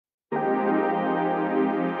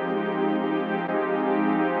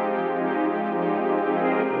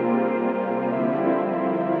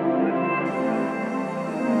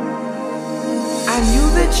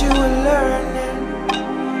you were learning.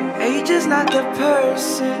 Age is not the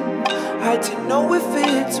person. Hard to know if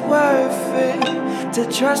it's worth it. To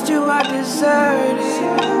trust you, I desert it.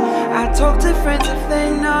 I talk to friends if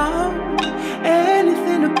they know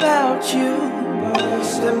anything about you.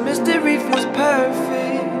 The mystery feels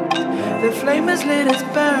perfect. The flame is lit, it's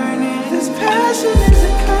burning. This passion is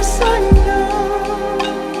a curse, I know.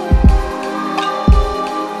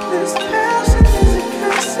 This passion is a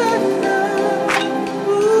curse, I know.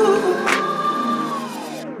 Ooh.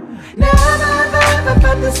 Never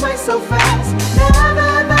felt this way so fast.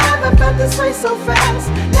 Never felt this way so fast.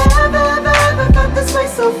 Never felt this way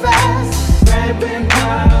so fast. Rampant,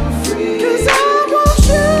 I'm free. 'Cause I want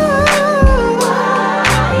you.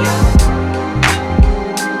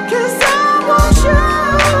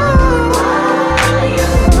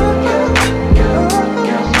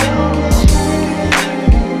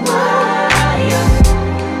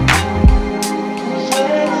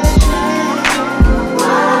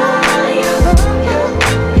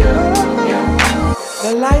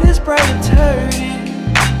 The light is bright and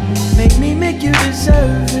turning. Make me make you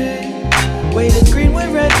deserve it. Weight is green with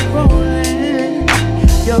red rolling.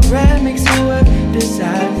 Your red makes me worth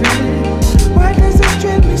desiring. Why does it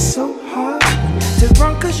drive me so hard to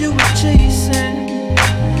run 'cause you were chasing?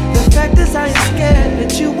 The fact is I am scared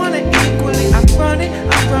that you want it equally. I'm running.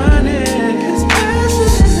 This passion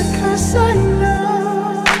is a curse, I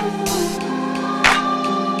know.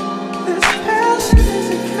 This passion is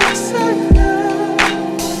a curse, I know.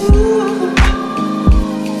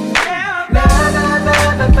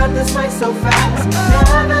 Never felt this way so fast.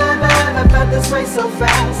 Never felt this way so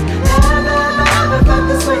fast. Never felt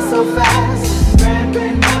this way so fast.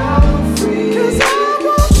 Rampant.